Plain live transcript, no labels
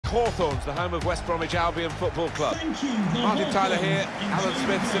Hawthorns, the home of West Bromwich Albion Football Club. Martin Tyler here, Alan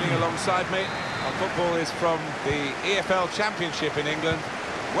Smith sitting alongside me. Our football is from the EFL Championship in England.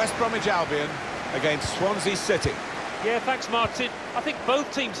 West Bromwich Albion against Swansea City. Yeah, thanks, Martin. I think both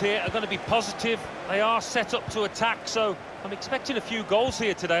teams here are going to be positive. They are set up to attack, so I'm expecting a few goals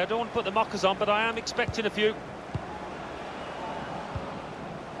here today. I don't want to put the mockers on, but I am expecting a few.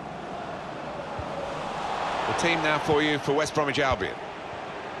 The team now for you for West Bromwich Albion.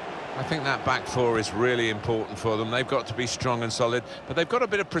 I think that back four is really important for them. They've got to be strong and solid, but they've got a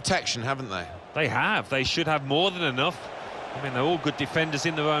bit of protection, haven't they? They have. They should have more than enough. I mean, they're all good defenders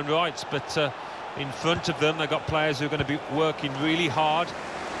in their own rights, but in front of them, they've got players who are going to be working really hard.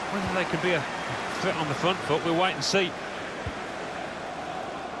 Whether they can be a threat on the front foot, we'll wait and see.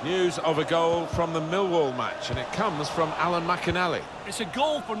 News of a goal from the Millwall match, and it comes from Alan McInally. It's a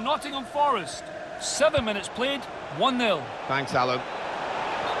goal for Nottingham Forest. 7 minutes played, 1-0. Thanks, Alan.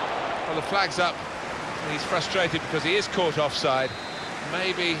 Well, the flag's up. He's frustrated because he is caught offside.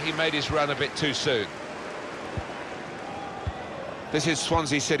 Maybe he made his run a bit too soon. This is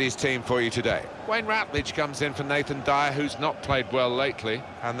Swansea City's team for you today. Wayne Routledge comes in for Nathan Dyer, who's not played well lately,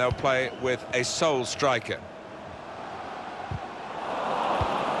 and they'll play with a sole striker.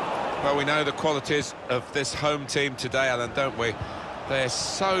 Well, we know the qualities of this home team today, Alan, don't we? They're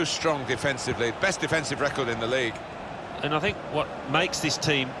so strong defensively, best defensive record in the league. And I think what makes this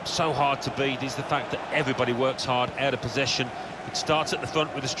team so hard to beat is the fact that everybody works hard out of possession. It starts at the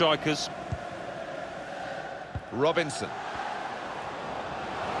front with the strikers. Robinson.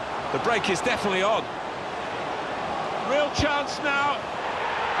 The break is definitely on. Real chance now.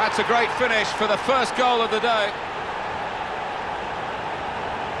 That's a great finish for the first goal of the day.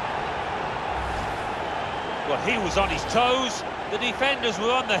 Well, he was on his toes. The defenders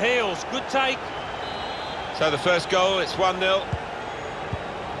were on the heels. Good take. So the first goal, it's 1-0.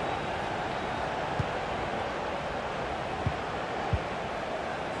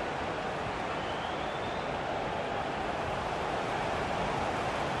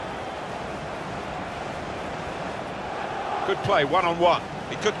 Good play, one-on-one.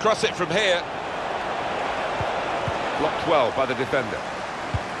 He could cross it from here. Blocked well by the defender.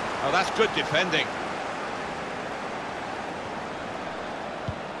 Oh, that's good defending.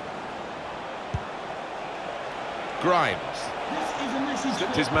 Grimes.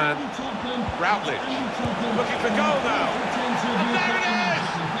 Slipped his man. Routledge. Looking for goal now. And there it is!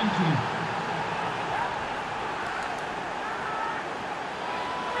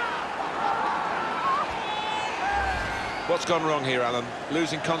 What's gone wrong here, Alan?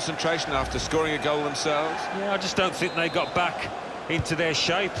 Losing concentration after scoring a goal themselves? Yeah, I just don't think they got back into their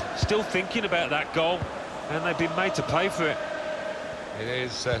shape. Still thinking about that goal, and they've been made to pay for it. It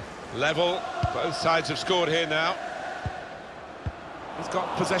is level. Both sides have scored here now. He's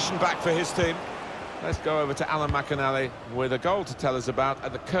got possession back for his team. Let's go over to Alan McInally with a goal to tell us about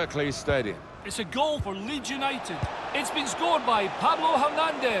at the Kirklees Stadium. It's a goal for Leeds United. It's been scored by Pablo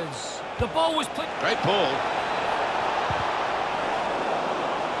Hernandez. The ball was played... Great ball.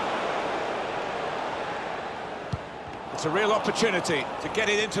 It's a real opportunity to get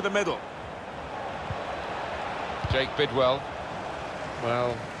it into the middle. Jake Bidwell.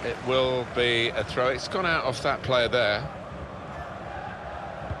 Well, it will be a throw. It's gone out off that player there.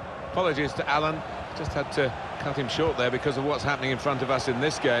 Apologies to Alan. Just had to cut him short there because of what's happening in front of us in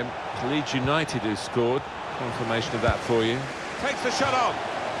this game. It's Leeds United who scored. Confirmation of that for you. Takes the shot on.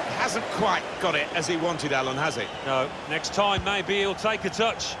 He hasn't quite got it as he wanted, Alan, has he? No, next time maybe he'll take a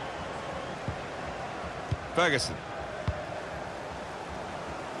touch. Ferguson.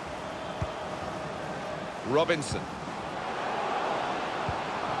 Robinson.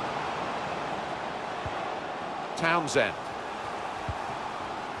 Townsend.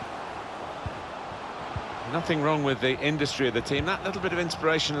 Nothing wrong with the industry of the team. That little bit of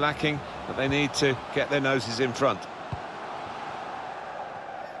inspiration lacking, but they need to get their noses in front.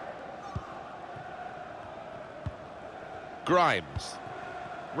 Grimes.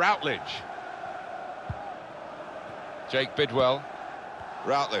 Routledge. Jake Bidwell.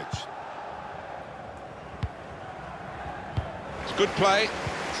 Routledge. It's good play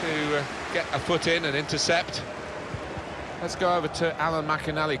to get a foot in and intercept. Let's go over to Alan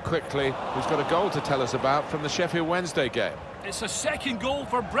McInally quickly, who's got a goal to tell us about from the Sheffield Wednesday game. It's a second goal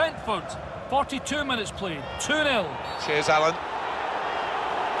for Brentford. 42 minutes played, 2-0. Cheers, Alan.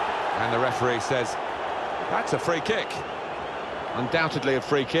 And the referee says, that's a free kick. Undoubtedly a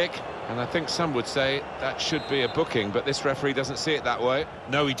free kick, and I think some would say that should be a booking, but this referee doesn't see it that way.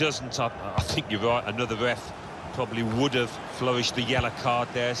 No, he doesn't. I think you're right. Another ref probably would have flourished the yellow card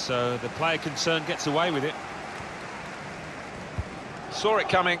there, so the player concerned gets away with it. Saw it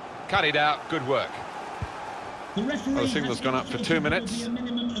coming, cut it out, good work. The signal's gone up for 2 minutes. A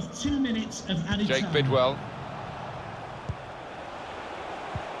minimum of 2 minutes of added Jake time. Bidwell.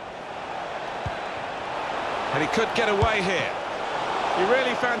 And he could get away here. He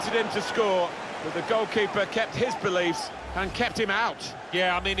really fancied him to score, but the goalkeeper kept his beliefs and kept him out.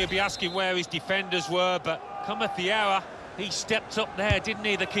 Yeah, I mean, he'll be asking where his defenders were, but cometh the hour, he stepped up there, didn't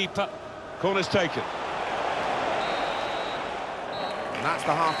he, the keeper? Corner's taken. And that's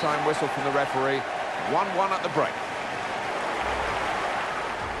the half-time whistle from the referee. 1-1 at the break.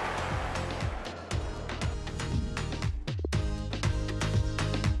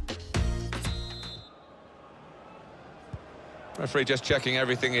 Referee just checking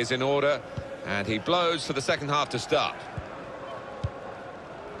everything is in order, and he blows for the second half to start.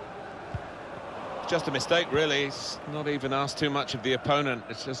 Just a mistake, really. He's not even asked too much of the opponent.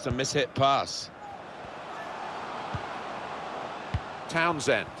 It's just a mishit pass.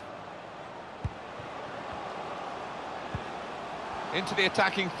 Townsend. Into the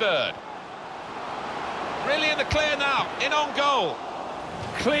attacking third. Really in the clear now, in on goal.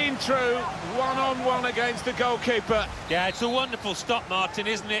 Clean through, one-on-one against the goalkeeper. Yeah, it's a wonderful stop, Martin,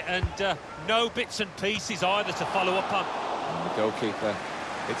 isn't it? And no bits and pieces either to follow up on. The goalkeeper,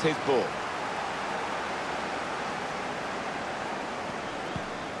 it's his ball.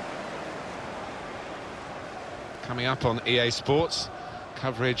 Coming up on EA Sports,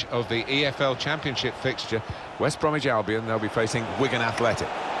 coverage of the EFL Championship fixture. West Bromwich Albion, they'll be facing Wigan Athletic.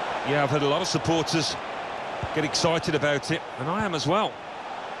 Yeah, I've heard a lot of supporters get excited about it, and I am as well.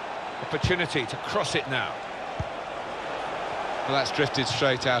 Opportunity to cross it now. Well, that's drifted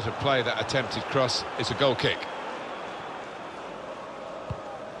straight out of play, that attempted cross. It's a goal kick.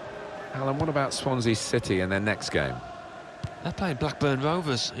 Alan, what about Swansea City in their next game? They're playing Blackburn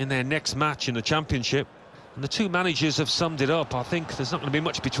Rovers in their next match in the Championship, and the two managers have summed it up. I think there's not going to be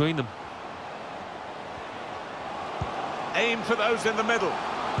much between them. Aim for those in the middle.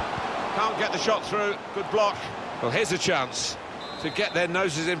 Can't get the shot through. Good block. Well, here's a chance to get their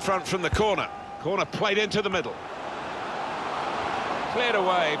noses in front from the corner. Corner played into the middle. Cleared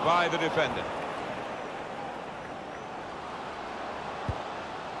away by the defender.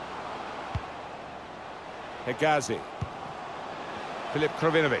 Hegazi. Filip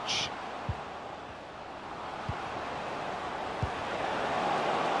Krovinovic.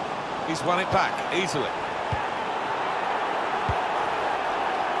 He's won it back easily.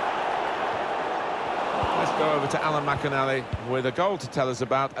 Let's go over to Alan McInally with a goal to tell us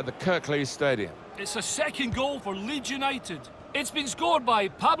about at the Kirklees Stadium. It's a second goal for Leeds United. It's been scored by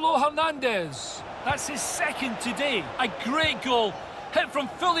Pablo Hernandez. That's his second today. A great goal. Hit from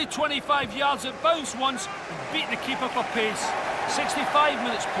fully 25 yards, it bounced once and beat the keeper for pace. 65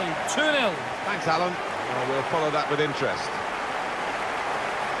 minutes played, 2-0. Thanks, Alan. Well, we'll follow that with interest.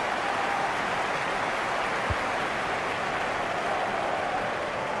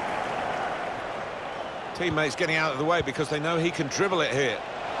 Teammates getting out of the way because they know he can dribble it here.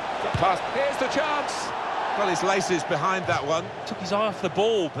 Got past. Here's the chance. Well, his laces behind that one. Took his eye off the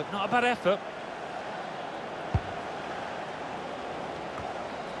ball, but not a bad effort.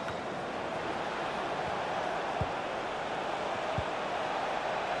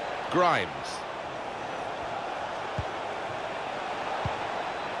 Grimes.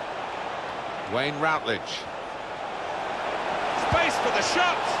 Wayne Routledge. Space for the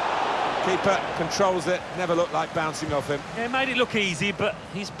shot. Keeper controls it, never looked like bouncing off him. Yeah, it made it look easy, but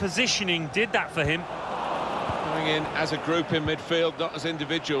his positioning did that for him. Going in as a group in midfield, not as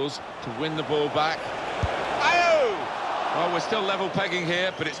individuals, to win the ball back. Ayo! Well, we're still level pegging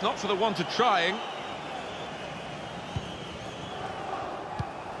here, but it's not for the want of trying.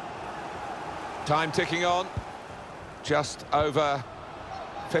 Time ticking on. Just over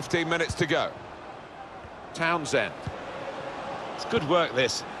 15 minutes to go. Townsend. It's good work,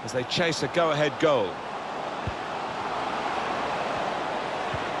 this, as they chase a go-ahead goal.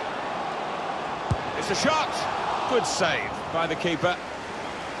 It's a shot. Good save by the keeper.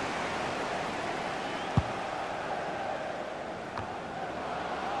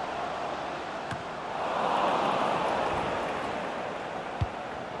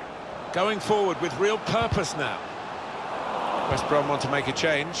 Going forward with real purpose now. West Brom want to make a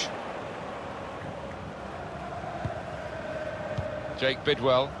change. Jake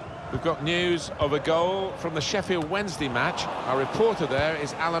Bidwell. We've got news of a goal from the Sheffield Wednesday match. Our reporter there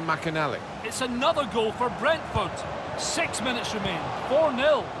is Alan McInally. It's another goal for Brentford. 6 minutes remain,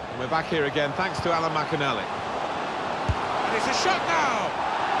 4-0. And we're back here again, thanks to Alan McInally. And it's a shot now!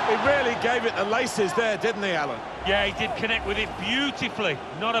 He really gave it the laces there, didn't he, Alan? Yeah, he did connect with it beautifully.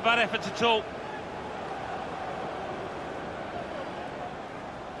 Not a bad effort at all.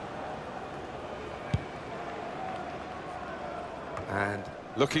 And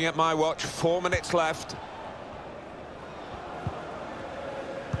looking at my watch, 4 minutes left.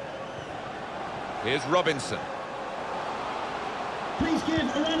 Here's Robinson. Please give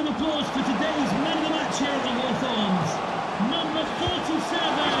a round of applause for today's man of the match here at the Hawthorns. Number 47.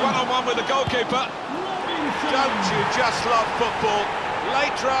 One-on-one with the goalkeeper. Robinson. Don't you just love football?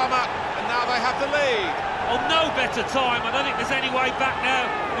 Late drama, and now they have the lead. Oh, no better time. I don't think there's any way back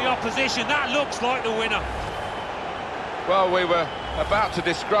now for the opposition. That looks like the winner. Well, we were about to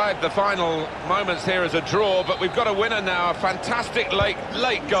describe the final moments here as a draw, but we've got a winner now. A fantastic late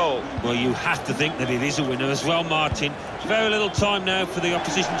goal. Well, you have to think that it is a winner as well, Martin. Very little time now for the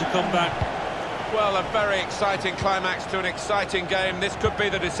opposition to come back. Well, a very exciting climax to an exciting game. This could be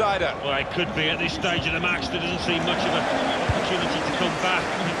the decider. Well, it could be at this stage of the match. There doesn't seem much of an opportunity to come back.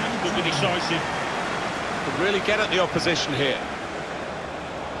 I think that could be decisive. Could really get at the opposition here.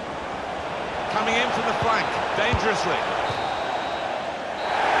 Coming in from the flank, dangerously.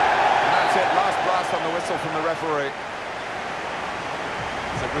 And that's it, last blast on the whistle from the referee.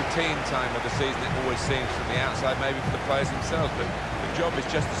 It's a routine time of the season, it always seems, from the outside, maybe for the players themselves, but the job is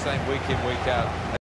just the same week in, week out.